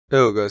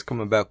Hello guys,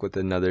 coming back with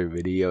another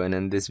video, and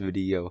in this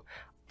video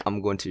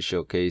I'm going to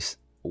showcase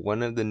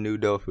one of the new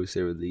Dolphins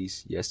they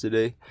released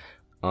yesterday.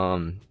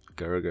 Gura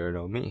Gura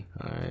no Me.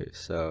 Alright,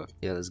 so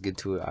yeah, let's get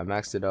to it. I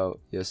maxed it out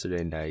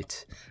yesterday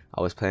night.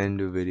 I was planning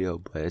to do a video,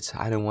 but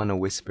I didn't want to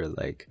whisper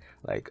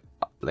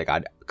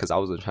because I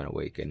wasn't trying to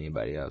wake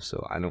anybody up,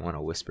 so I didn't want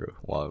to whisper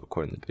while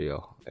recording the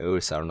video. It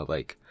would sound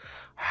like,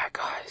 alright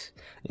guys,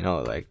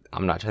 like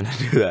I'm not trying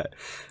to do that.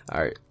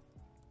 Alright,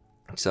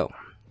 so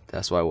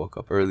that's why I woke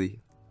up early,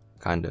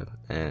 kind of,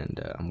 and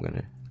I'm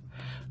gonna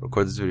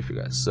record this video for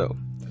you guys. So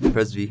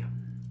press V,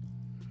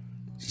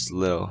 just a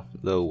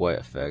little white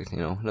effect,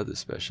 nothing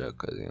special,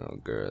 because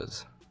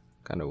girls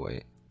kind of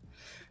white.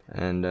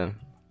 And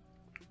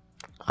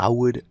I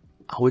would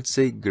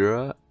say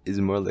Gura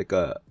is more like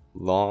a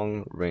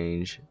long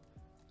range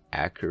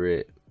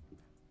accurate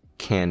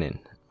cannon.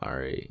 All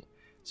right,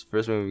 so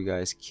first move, you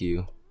guys,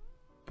 Q,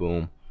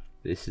 boom.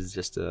 This is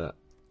just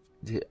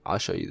I'll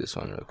show you this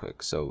one real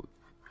quick. So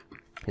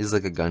this is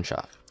like a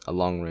gunshot, a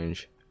long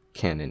range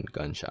cannon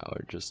gunshot,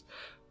 or just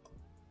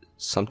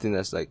something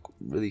that's like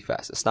really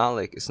fast. It's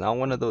not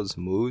one of those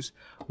moves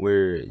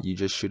where you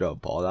just shoot a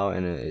ball out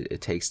and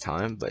it takes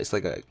time, but it's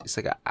like an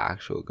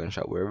actual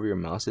gunshot. Wherever your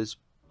mouse is,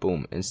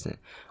 boom, instant.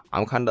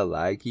 I'm kind of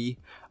laggy,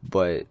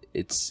 but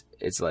it's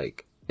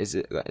instant.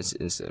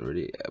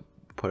 Really,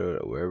 put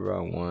it wherever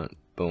I want,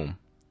 boom,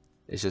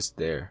 it's just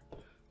there.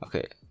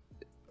 Okay.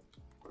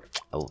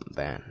 Oh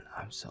man,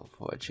 I'm so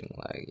fucking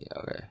laggy.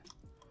 Okay,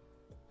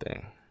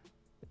 bang,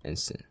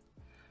 instant.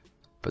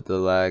 But the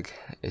lag,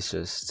 it's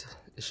just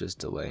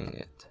delaying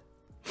it.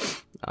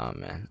 Oh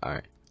man. All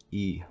right,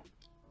 E,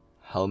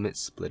 helmet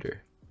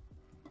splitter.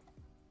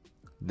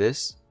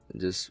 This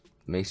just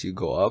makes you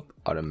go up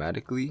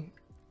automatically,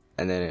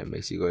 and then it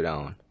makes you go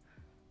down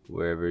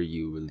wherever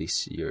you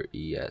release your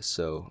E at.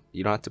 So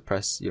you don't have to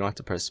press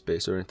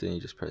space or anything.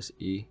 You just press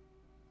E,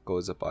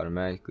 goes up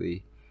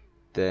automatically.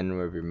 Then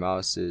wherever your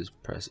mouse is,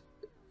 press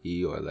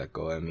E or let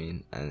go,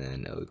 and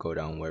then it'll go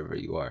down wherever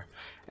you are.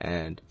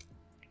 And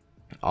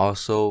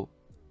also,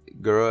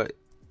 Gura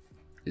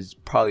is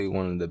probably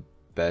one of the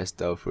best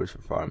Dolphins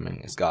for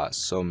farming. It's got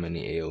so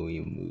many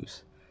AoE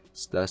moves.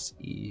 So that's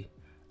E.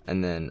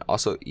 And then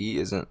also, E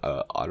isn't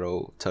a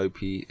auto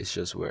type E, it's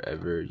just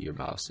wherever your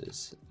mouse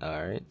is.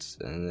 Alright,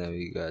 and then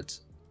we got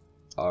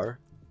R.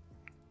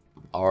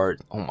 Oh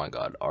my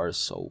god, R is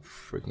so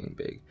freaking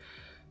big.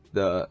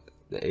 The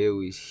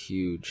AoE is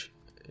huge.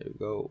 There we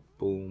go,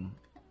 boom.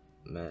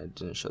 Man, it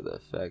didn't show the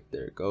effect.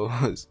 There it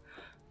goes.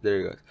 There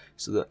it goes.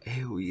 So the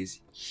AoE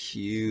is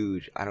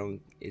huge.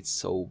 It's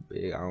so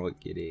big. I don't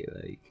get it.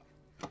 Like,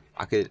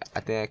 I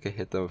think I could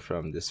hit them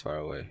from this far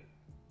away.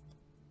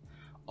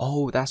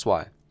 Oh, that's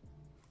why.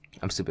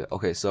 I'm stupid.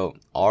 Okay, so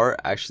R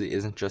actually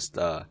isn't just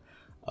a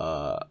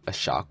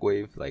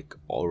shockwave like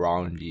all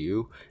around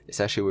you. It's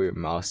actually where your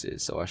mouse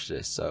is. So watch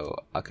this. So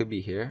I could be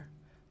here.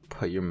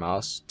 Put your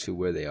mouse to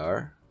where they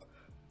are.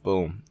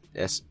 Boom.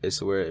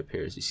 It's where it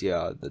appears. You see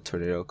how the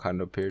tornado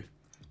kind of appeared?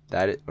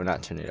 Or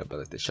not tornado, but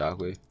like the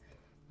shockwave.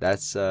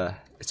 That's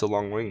it's a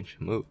long range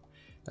move.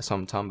 That's what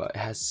I'm talking about. It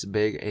has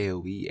big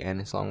AoE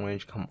and it's long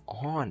range. Come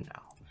on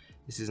now,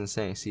 this is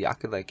insane. See, I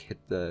could like hit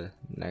the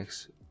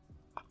next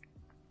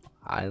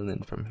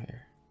island from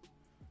here,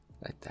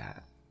 like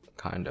that,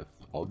 kind of,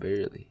 all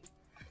barely.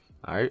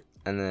 All right,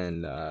 and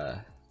then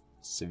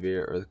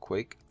severe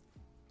earthquake.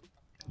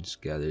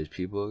 Just gathers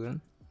people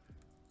again.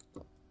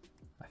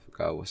 I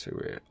forgot what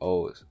severe.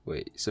 Oh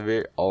wait,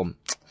 severe.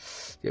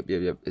 Yep.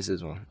 It's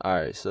this one. All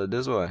right, so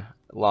this one,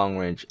 long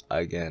range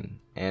again,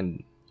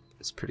 and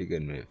it's a pretty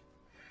good move.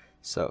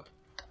 So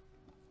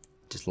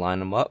just line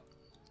them up,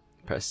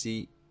 press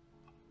C,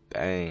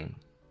 bang.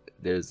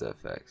 There's the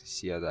effect.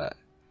 See how that?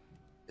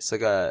 It's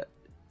like a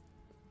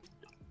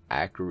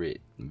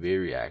accurate,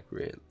 very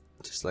accurate.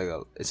 Just like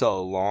it's a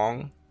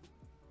long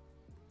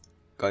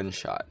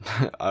gunshot.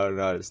 I don't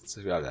know how to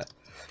describe that,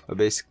 but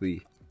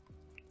basically,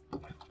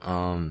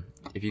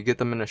 if you get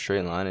them in a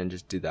straight line and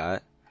just do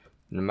that,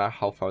 no matter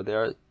how far they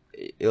are,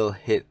 it'll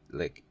hit.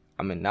 Like,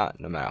 not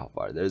no matter how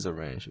far, there's a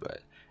range, but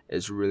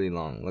it's really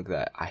long. Look at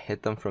that, I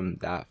hit them from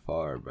that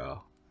far,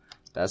 bro.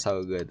 That's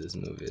how good this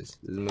move is.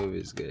 This move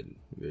is good,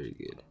 very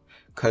good,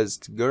 because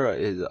Gura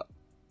is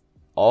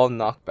all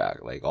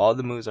knockback. Like, all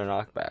the moves are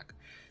knockback.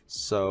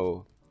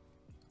 So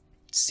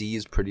C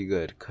is pretty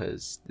good,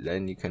 because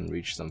then you can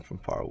reach them from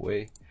far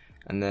away.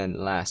 And then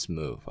last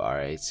move.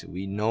 Alright, so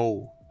we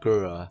know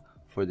Gura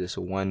for this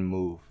one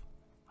move.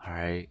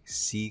 Alright,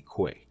 C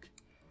quick.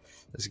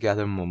 Let's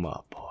gather them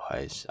up,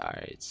 boys.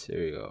 Alright,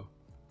 here we go.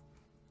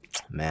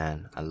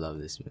 Man, I love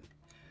this move.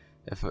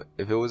 If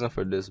it wasn't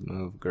for this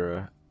move,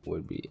 Gura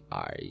would be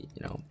Ari,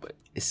 but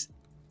it's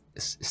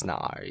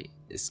not Ari.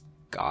 It's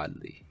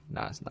godly.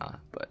 No, it's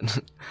not.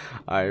 But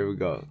alright, here we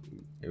go.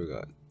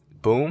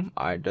 Boom.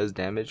 Alright, does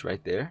damage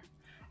right there.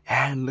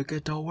 And look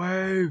at the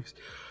waves.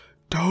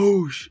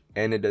 Doosh.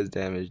 And it does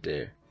damage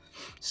there.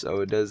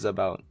 So it does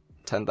about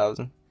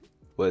 10,000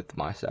 with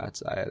my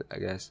stats, I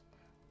guess.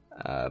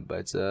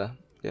 But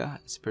yeah,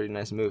 it's a pretty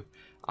nice move.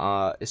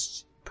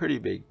 It's pretty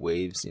big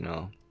waves,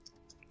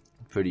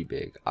 pretty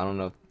big. I don't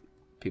know if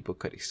people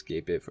could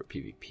escape it for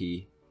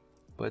PvP,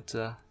 but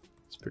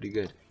it's pretty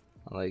good.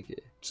 I like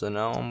it. So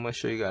now I'm gonna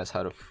show you guys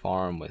how to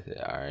farm with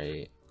it,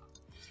 alright?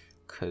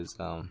 Cause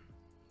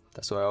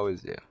that's what I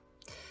always do.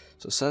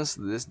 So since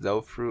this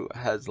devil fruit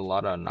has a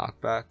lot of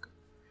knockback,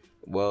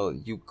 well,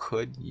 you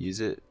could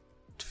use it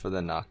for the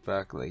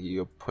knockback, like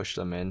you could push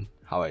them in,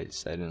 how I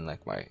said in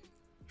like my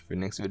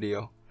Phoenix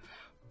video.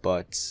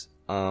 But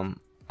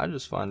I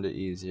just find it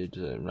easier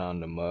to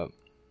round them up.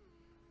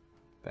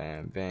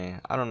 Bam,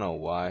 bam. I don't know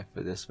why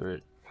for this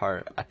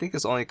part. I think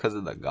it's only because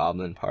of the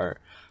goblin part.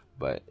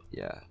 But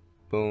yeah,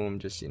 boom.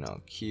 Just, you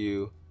know,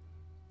 Q,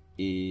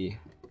 E,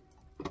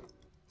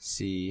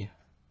 C,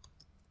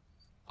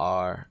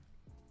 R.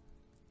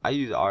 I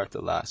use R at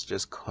the last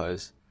just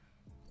cause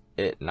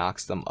it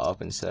knocks them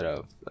up instead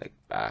of like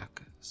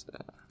back. So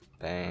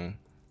bang,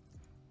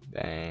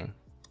 bang,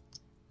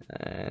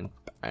 and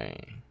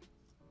bang,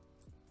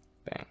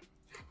 bang.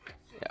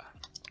 Yeah.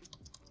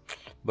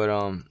 But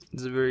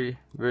it's a very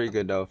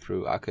good devil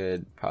fruit. I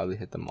could probably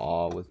hit them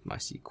all with my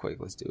C quick.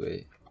 Let's do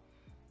it.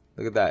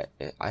 Look at that.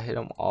 I hit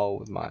them all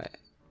with my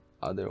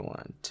other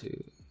one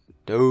too.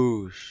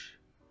 Douche.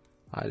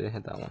 I didn't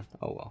hit that one.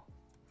 Oh well.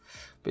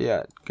 But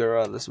yeah,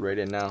 Gura, let's rate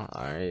it now.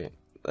 Alright,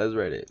 let's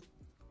rate it.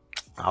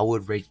 I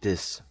would rate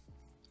this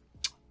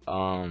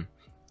for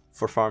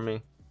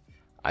farming,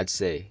 I'd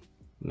say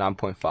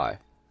 9.5.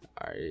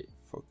 Alright,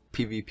 for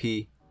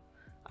PvP,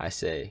 I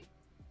say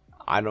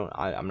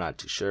I'm not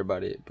too sure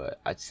about it,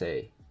 but I'd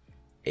say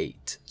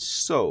 8.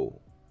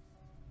 So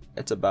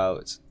it's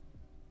about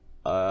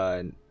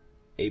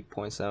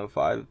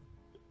 8.75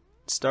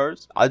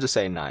 stars. I'll just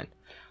say 9.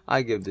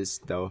 I give this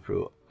devil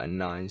fruit a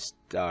 9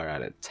 star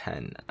out of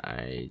 10.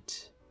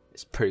 Alright,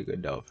 it's pretty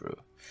good devil fruit.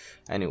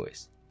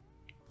 Anyways,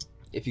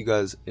 if you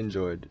guys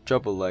enjoyed,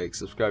 drop a like,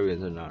 subscribe if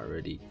you're not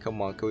already.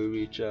 Come on, can we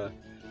reach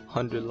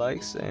 100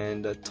 likes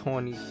and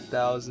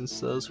 20,000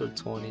 subs for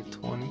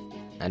 2020?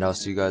 And I'll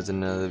see you guys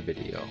in another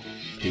video.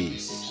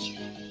 Peace.